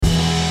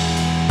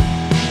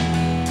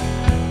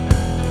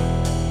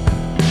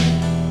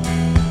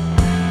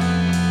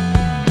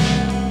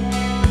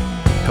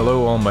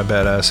all my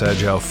badass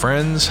agile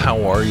friends.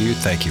 How are you?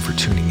 Thank you for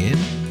tuning in.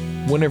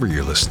 Whenever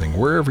you're listening,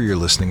 wherever you're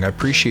listening, I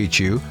appreciate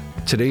you.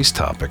 Today's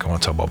topic, I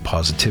want to talk about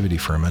positivity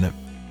for a minute.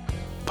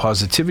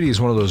 Positivity is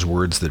one of those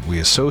words that we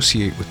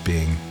associate with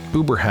being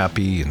uber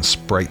happy and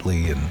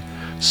sprightly and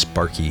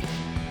sparky.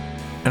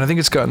 And I think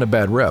it's gotten a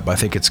bad rep. I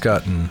think it's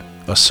gotten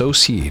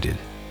associated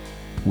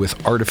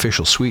with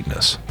artificial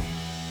sweetness.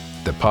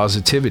 That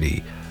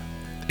positivity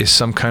is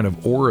some kind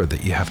of aura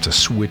that you have to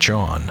switch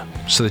on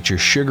so that you're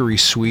sugary,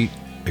 sweet,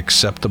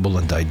 acceptable,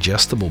 and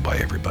digestible by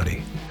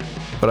everybody.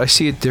 But I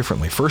see it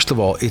differently. First of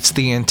all, it's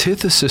the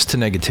antithesis to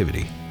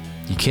negativity.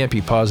 You can't be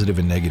positive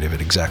and negative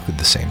at exactly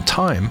the same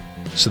time.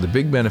 So the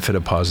big benefit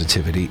of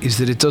positivity is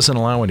that it doesn't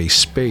allow any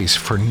space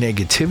for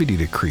negativity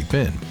to creep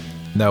in.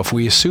 Now, if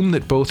we assume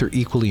that both are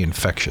equally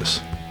infectious,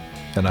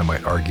 and I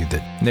might argue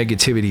that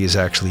negativity is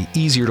actually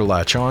easier to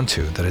latch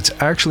onto, that it's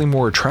actually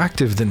more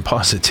attractive than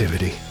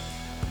positivity.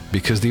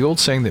 Because the old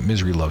saying that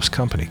misery loves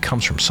company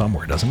comes from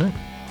somewhere, doesn't it?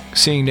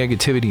 Seeing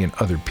negativity in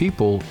other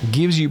people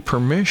gives you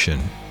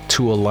permission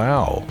to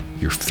allow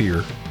your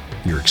fear,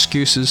 your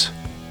excuses,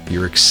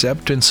 your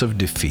acceptance of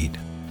defeat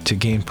to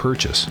gain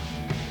purchase.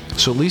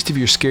 So at least if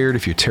you're scared,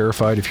 if you're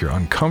terrified, if you're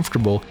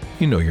uncomfortable,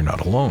 you know you're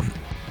not alone.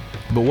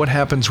 But what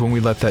happens when we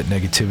let that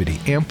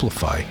negativity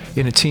amplify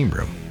in a team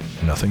room?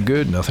 Nothing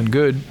good, nothing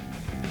good.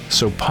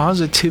 So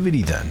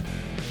positivity then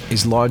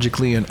is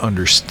logically and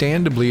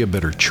understandably a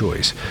better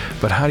choice.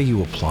 But how do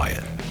you apply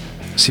it?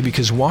 See,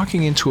 because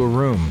walking into a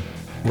room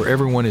where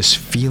everyone is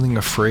feeling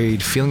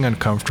afraid, feeling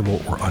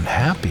uncomfortable, or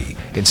unhappy,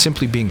 and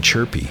simply being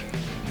chirpy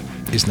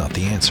is not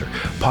the answer.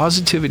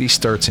 Positivity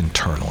starts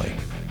internally.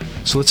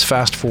 So let's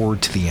fast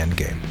forward to the end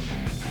game.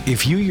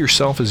 If you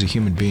yourself as a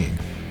human being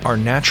are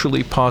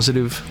naturally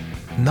positive,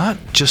 not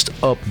just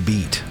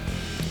upbeat,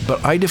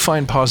 but I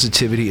define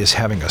positivity as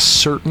having a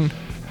certain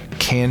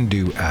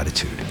can-do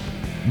attitude.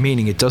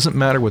 Meaning it doesn't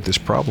matter what this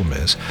problem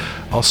is,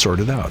 I'll sort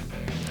it out.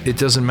 It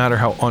doesn't matter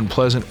how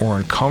unpleasant or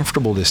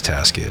uncomfortable this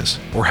task is,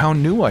 or how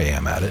new I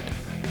am at it,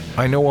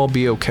 I know I'll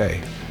be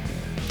okay.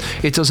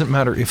 It doesn't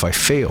matter if I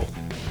fail,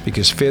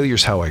 because failure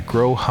is how I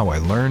grow, how I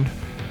learn,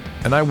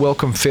 and I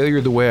welcome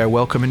failure the way I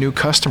welcome a new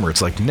customer.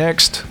 It's like,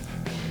 next,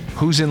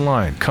 who's in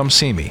line? Come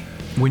see me.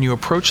 When you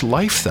approach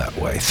life that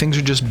way, things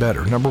are just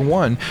better. Number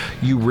one,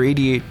 you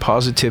radiate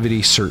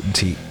positivity,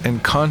 certainty,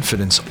 and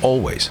confidence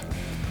always.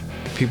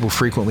 People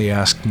frequently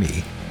ask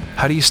me,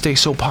 how do you stay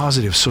so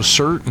positive, so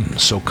certain,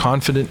 so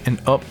confident and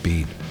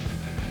upbeat?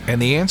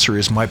 And the answer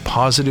is my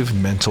positive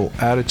mental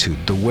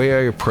attitude, the way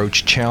I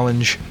approach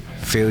challenge,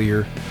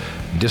 failure,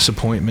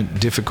 disappointment,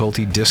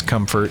 difficulty,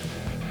 discomfort.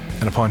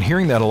 And upon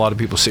hearing that, a lot of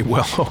people say,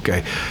 well,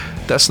 okay,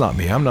 that's not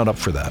me. I'm not up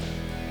for that.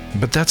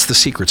 But that's the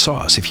secret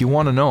sauce. If you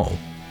want to know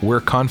where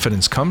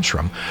confidence comes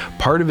from,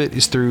 part of it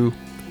is through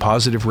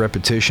positive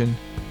repetition,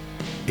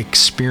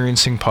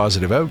 experiencing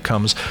positive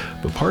outcomes,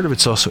 but part of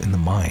it's also in the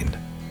mind.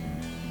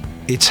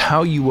 It's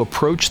how you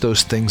approach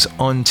those things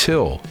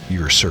until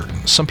you're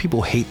certain. Some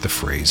people hate the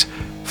phrase,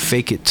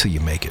 fake it till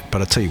you make it,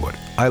 but I'll tell you what,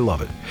 I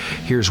love it.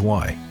 Here's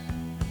why.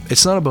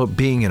 It's not about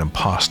being an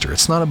imposter.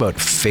 It's not about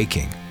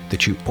faking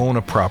that you own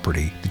a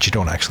property that you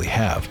don't actually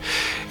have.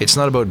 It's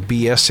not about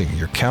BSing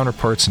your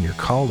counterparts and your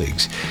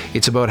colleagues.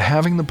 It's about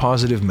having the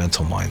positive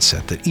mental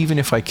mindset that even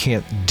if I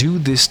can't do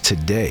this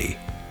today,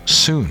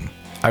 soon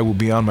I will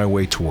be on my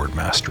way toward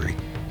mastery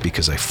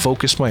because I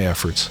focused my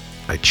efforts,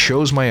 I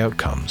chose my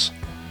outcomes,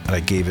 and I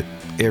gave it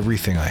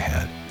everything I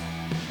had.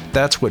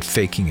 That's what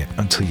faking it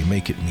until you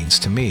make it means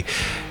to me.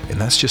 And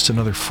that's just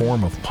another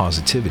form of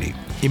positivity.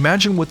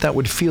 Imagine what that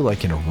would feel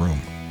like in a room,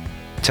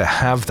 to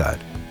have that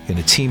in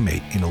a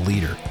teammate, in a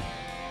leader.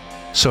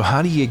 So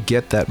how do you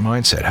get that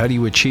mindset? How do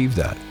you achieve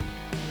that?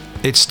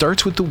 It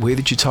starts with the way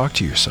that you talk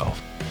to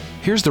yourself.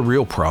 Here's the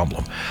real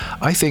problem.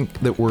 I think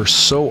that we're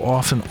so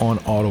often on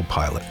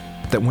autopilot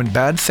that when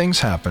bad things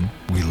happen,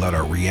 we let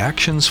our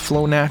reactions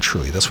flow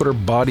naturally. That's what our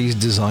body's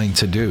designed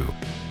to do.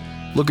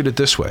 Look at it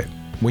this way.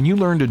 When you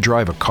learned to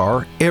drive a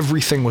car,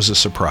 everything was a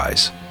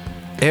surprise.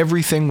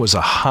 Everything was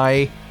a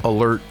high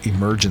alert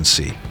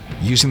emergency.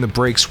 Using the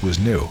brakes was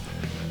new.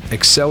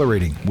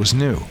 Accelerating was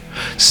new.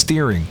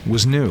 Steering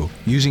was new.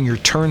 Using your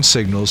turn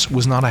signals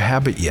was not a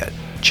habit yet.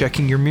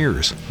 Checking your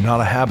mirrors, not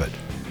a habit.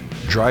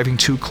 Driving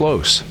too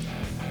close.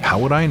 How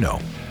would I know?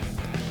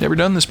 Never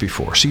done this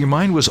before. So your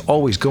mind was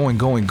always going,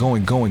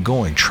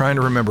 trying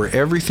to remember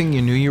everything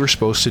you knew you were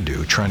supposed to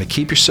do, trying to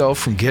keep yourself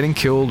from getting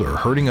killed or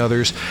hurting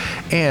others,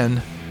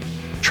 and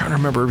trying to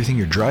remember everything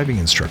your driving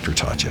instructor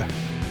taught you.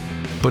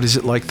 But is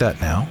it like that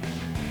now?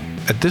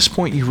 At this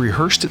point, you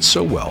rehearsed it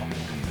so well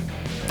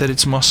that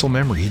it's muscle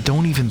memory. You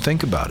don't even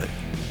think about it.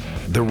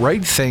 The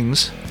right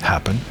things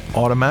happen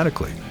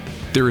automatically.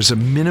 There is a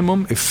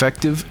minimum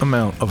effective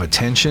amount of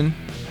attention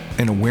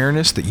and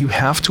awareness that you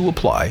have to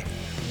apply.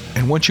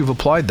 And once you've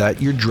applied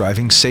that, you're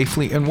driving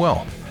safely and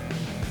well.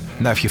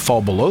 Now, if you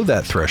fall below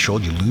that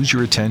threshold, you lose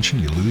your attention,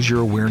 you lose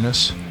your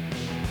awareness,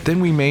 then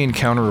we may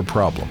encounter a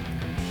problem.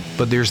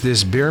 But there's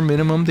this bare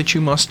minimum that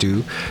you must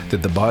do,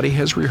 that the body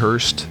has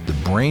rehearsed, the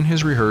brain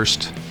has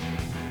rehearsed,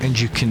 and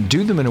you can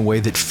do them in a way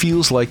that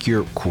feels like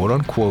you're, quote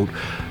unquote,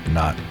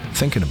 not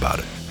thinking about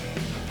it.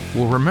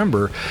 Well,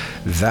 remember,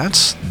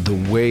 that's the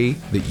way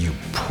that you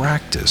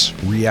practice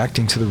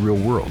reacting to the real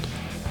world.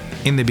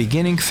 In the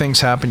beginning,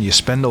 things happen, you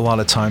spend a lot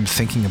of time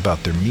thinking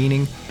about their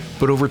meaning,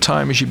 but over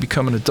time, as you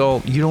become an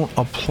adult, you don't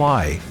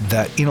apply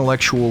that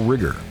intellectual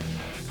rigor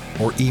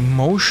or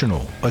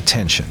emotional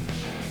attention,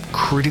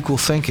 critical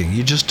thinking.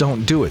 You just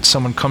don't do it.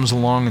 Someone comes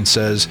along and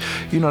says,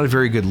 you're not a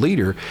very good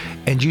leader,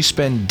 and you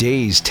spend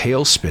days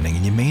tail spinning,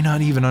 and you may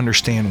not even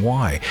understand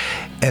why.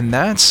 And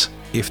that's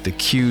if the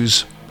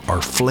cues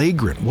are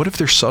flagrant. What if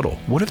they're subtle?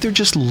 What if they're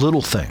just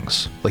little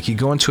things? Like you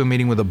go into a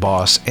meeting with a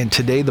boss, and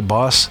today the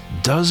boss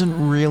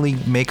doesn't really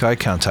make eye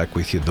contact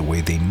with you the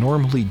way they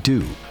normally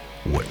do.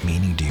 What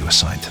meaning do you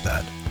assign to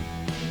that?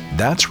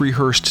 That's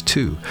rehearsed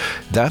too.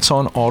 That's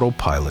on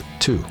autopilot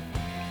too.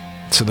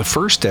 So the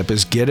first step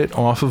is get it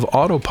off of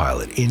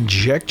autopilot.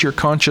 Inject your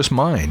conscious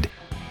mind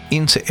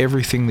into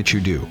everything that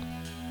you do.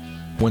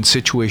 When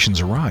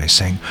situations arise,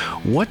 saying,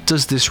 what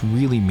does this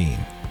really mean?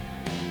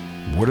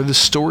 What are the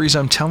stories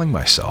I'm telling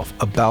myself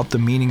about the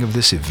meaning of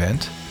this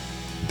event,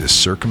 this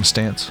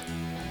circumstance?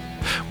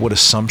 What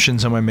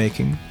assumptions am I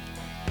making?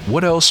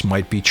 What else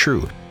might be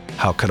true?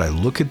 How could I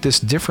look at this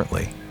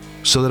differently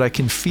so that I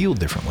can feel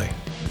differently?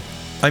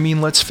 I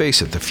mean, let's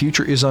face it, the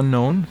future is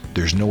unknown.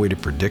 There's no way to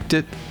predict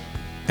it.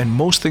 And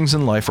most things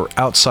in life are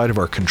outside of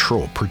our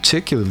control,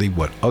 particularly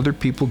what other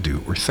people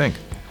do or think.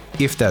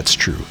 If that's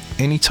true,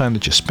 any time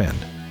that you spend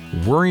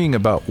worrying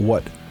about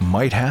what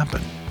might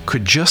happen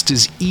could just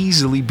as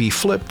easily be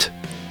flipped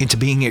into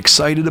being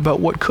excited about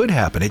what could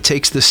happen. It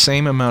takes the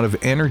same amount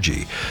of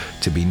energy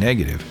to be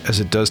negative as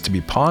it does to be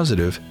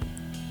positive,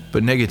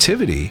 but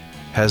negativity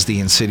has the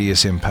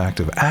insidious impact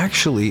of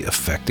actually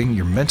affecting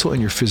your mental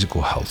and your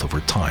physical health over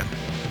time.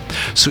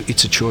 So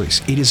it's a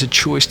choice. It is a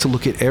choice to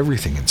look at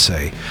everything and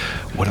say,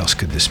 what else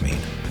could this mean?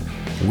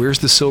 Where's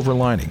the silver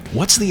lining?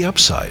 What's the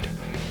upside?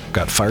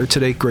 Got fired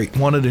today? Great.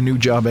 Wanted a new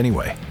job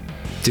anyway.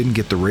 Didn't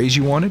get the raise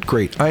you wanted?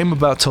 Great. I am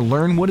about to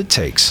learn what it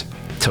takes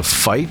to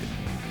fight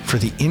for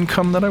the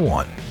income that I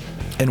want.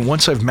 And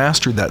once I've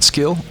mastered that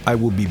skill, I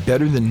will be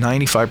better than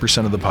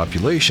 95% of the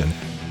population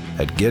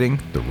at getting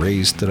the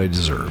raise that I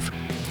deserve.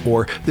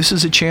 Or this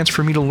is a chance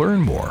for me to learn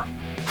more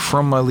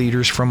from my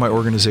leaders, from my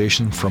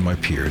organization, from my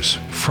peers,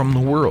 from the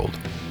world.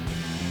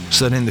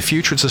 So that in the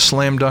future, it's a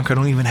slam dunk. I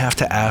don't even have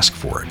to ask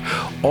for it.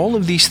 All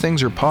of these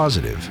things are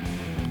positive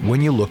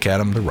when you look at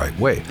them the right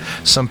way.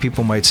 Some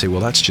people might say,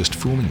 well, that's just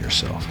fooling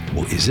yourself.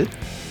 Well, is it?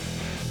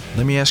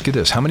 Let me ask you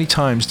this. How many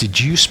times did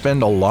you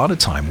spend a lot of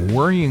time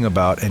worrying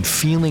about and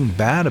feeling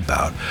bad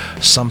about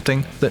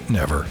something that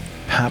never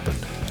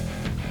happened?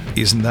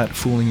 Isn't that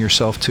fooling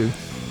yourself too?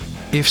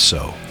 If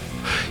so,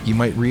 you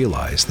might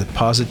realize that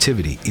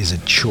positivity is a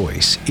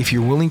choice. If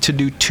you're willing to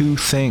do two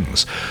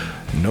things,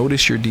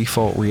 notice your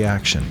default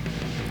reaction.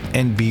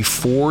 And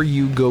before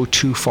you go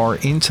too far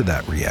into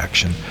that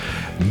reaction,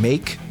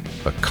 make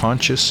a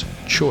conscious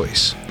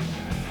choice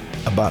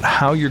about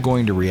how you're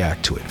going to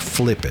react to it.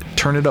 Flip it.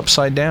 Turn it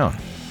upside down.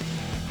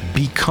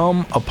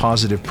 Become a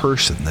positive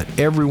person that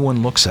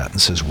everyone looks at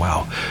and says,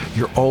 wow,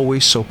 you're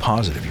always so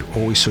positive. You're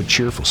always so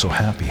cheerful, so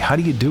happy. How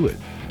do you do it?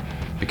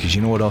 Because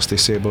you know what else they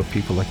say about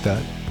people like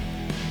that?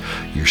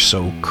 You're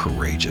so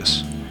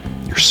courageous.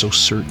 You're so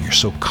certain. You're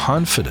so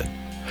confident.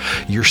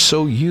 You're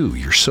so you.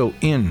 You're so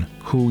in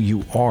who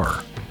you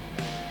are.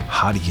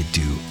 How do you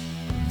do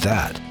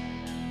that?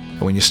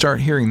 And when you start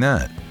hearing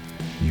that,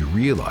 you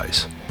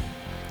realize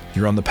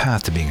you're on the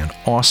path to being an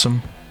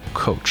awesome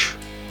coach,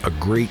 a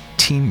great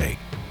teammate,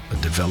 a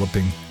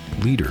developing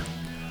leader.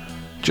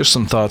 Just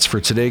some thoughts for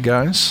today,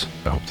 guys.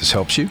 I hope this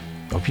helps you.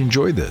 I hope you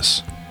enjoyed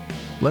this.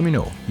 Let me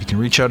know. You can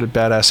reach out at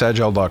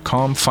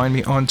badassagile.com. Find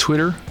me on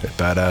Twitter at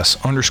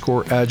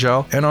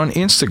badass_agile and on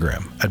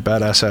Instagram at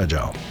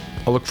badassagile.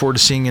 I'll look forward to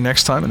seeing you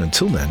next time, and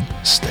until then,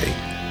 stay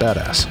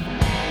badass.